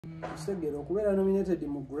Segera okubeera nominated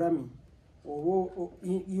mu Grammy obo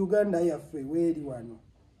Uganda yaffe weeri wano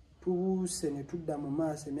tubuuse ne tudda mu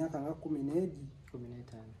maaso emyaka nga 15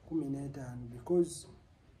 because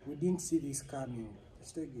we didn't see this coming.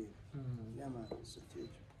 Segera yama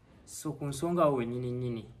so ku nsonga we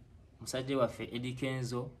nyini musajja waffe Eddy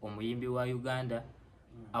Kenzo omuyimbi wa Uganda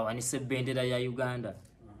awanise bendera ya Uganda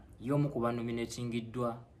y'omu ku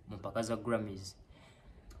banominatingiddwa mu mpaka za Grammys.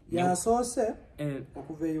 Yasoose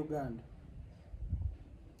okuva e Uganda.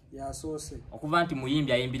 Yasoose okuva nti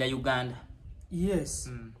muyimbi ayimbira Uganda.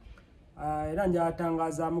 Yes. Era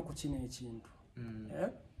njatangazaamu ku kino ekintu.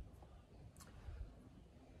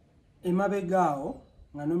 Emabegaawo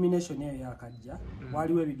nga nomination eyo yakajja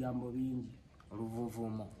waliwo ebigambo bingi.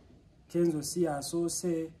 Oluvuuvuumo. Kenzo si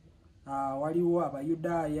yasoose, waliwo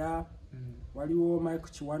Abayudaaya, waliwo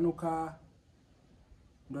Mike Kiwanuka,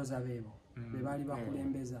 ndoza beebo. Be bali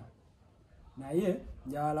bakulembeza naye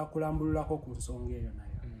njala kulambululako ku nsonga eyo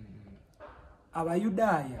nayo.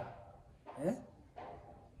 Abayudaaya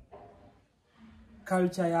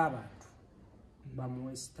culture y'abantu ba mu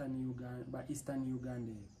Western Uganda, ba Eastern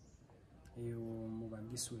Uganda eyo mu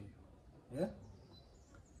Bagiswe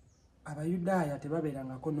Abayudaaya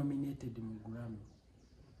tebabeerangako nominated mu Grammy.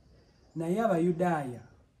 Naye Abayudaaya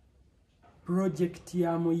project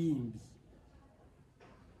ya muyimbi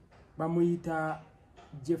bamuyita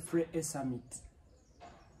Jeffrey A. Summit.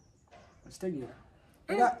 Okitegera?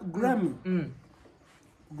 Era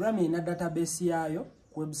Grammy ina database yaayo,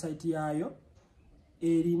 website yaayo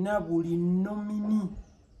erina buli nomini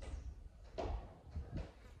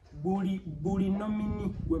buli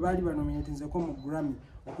nomini gwe bali banominatinzeko mu Grammy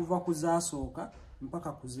okuva ku zaasooka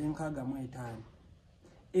mpaka ku zenkaaga mu etaano.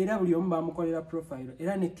 Era buli omu bamukolera profile,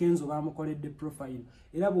 era ne Kenzo bamukoledde profile.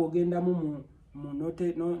 Era bw'ogendamu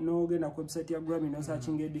n'ogenda ku website ya Grammy no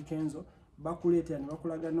searching Eddy Kenzo bakuleetera ne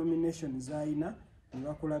bakulaga nomination z'ayina ne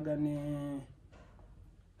bakulaga ne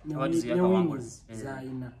wins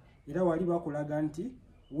z'ayina. Era wali bakulaga nti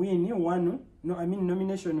win 1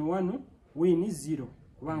 nomination 1 win 0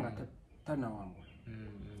 kubanga tanawangula.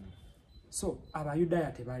 So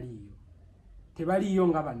Abayudaaya tebaliyo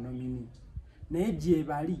nga bannomini naye gye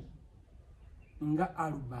bali nga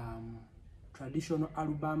album, traditional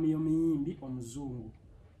album y'omuyimbi omuzungu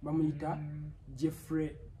bamuyita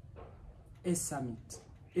Jeffrey A. Summit.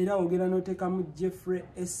 Era ogera n'oteekamu Jeffrey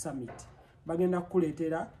A. Summit bagenda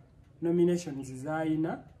kukuleetera nominations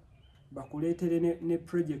z'ayina bakuleetere ne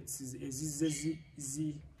projects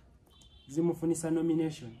ezizze zimufunisa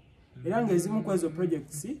nomination. Era ng'ezimu ku ezo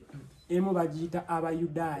projects emu bagiyita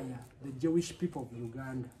Abayudaaya, the Jewish people of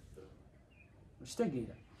Uganda.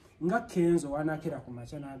 Okitegeera nga Kenzo wanakera ku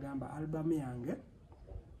makya n'agamba album yange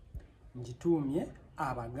ngituumye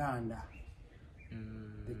Abaganda,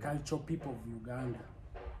 the cultural people of Uganda.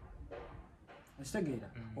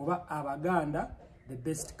 Okitegeera oba Abaganda, the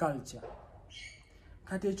best culture.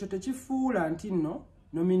 Kati ekyo tekifuula nti nno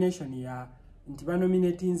nomination ya nti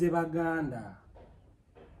banominatinze Baganda.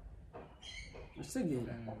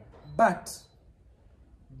 Okitegeera but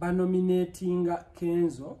banominatinga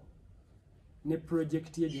Kenzo ne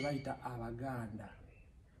project ye gye bayita Abaganda.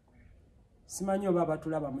 Simanyi oba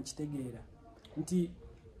batulaba mu kitegeera nti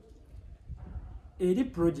eri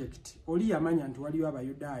project oli yamanya nti waliwo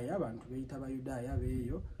Abayudaaya, abantu beyita Abayudaaya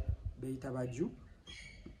beeyo beyita Baju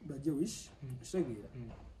ba Jewish. Kitegeera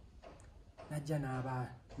najja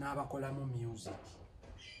n'abakolamu music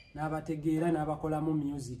n'abategeera n'abakolamu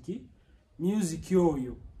music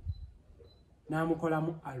oyo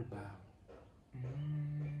n'amukolamu album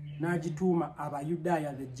n'agituuma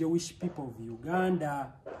Abayudaaya, the Jewish people of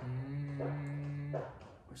Uganda.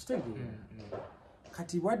 Okitegeera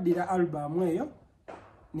kati waddira album eyo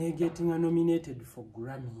negetinga nominated for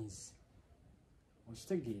Grammys.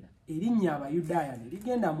 Okitegeera erinnya Abayudaaya ne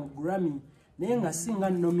ligenda mu Grammy naye nga singa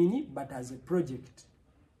nomini but as a project.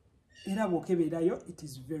 Era bw'okebeerayo it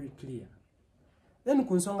is very clear. Then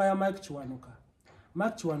ku nsonga ya Mike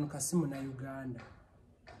Kiwanuka si Munayuganda.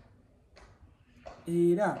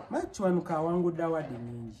 Era Mike Kiwanuka awangudde awadi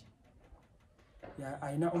nyingi.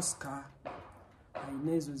 Ayina Oscar,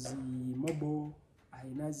 ayina ezo zi Mobo,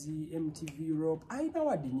 ayina zi MTV Europe, ayina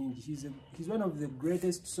awadi nyingi. He's one of the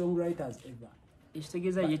greatest songwriters ever.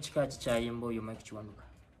 Ekitegeeza ye kika kyayimba oyo Mike Kiwanuka.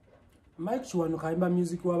 Mike Kiwanuka ayimba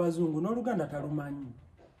music w'Abazungu n'Oluganda talumanyi.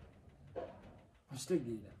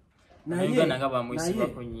 Okitegeera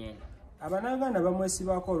naye Abanayuganda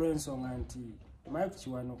bamwesibako olw'ensonga nti Mike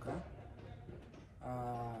Kiwanuka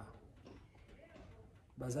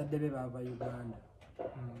bazadde be bava Uganda.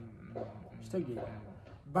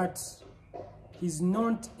 But he's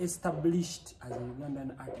not established as a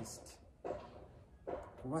Ugandan artist.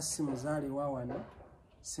 kuba si muzaale wa wano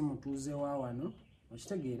si mutuuze wa wano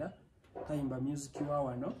okitegeera tayimba music wa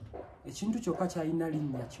wano ekintu kyokka kyalina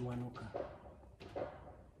linnya Kiwanuka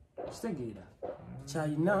okitegeera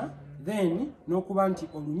kyalina then n'okuba nti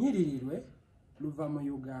olunyiriri lwe luva mu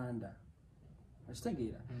Uganda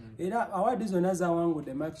okitegeera era awardi zonna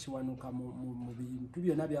zawangudde Mike Kiwanuka mu bintu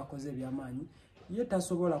byonna byakoze ebyamaanyi ye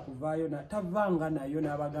tasobola kuvaayo tavanga nayo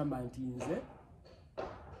n'abagamba nti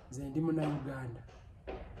nze ndi Munnayuganda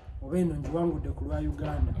oba eno njiwangudde ku lwa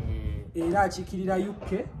Uganda era akiikirira UK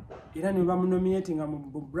era ne bamunominatinga mu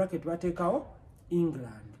bracket bateekawo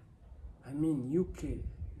England UK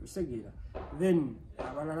okitegeera then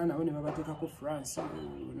abalala nabo ne babateekako France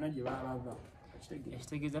bonna gye babava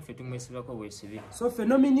ekitegeeza ffe tumwesibako bwesibi so ffe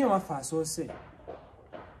nomini waffe asoose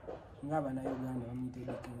ng'Abannayuganda bamuyita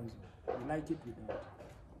Eddy Kenzo. We like it with that.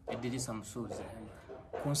 Eddirisa Musuuzi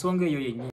ku nsonga eyo yennyini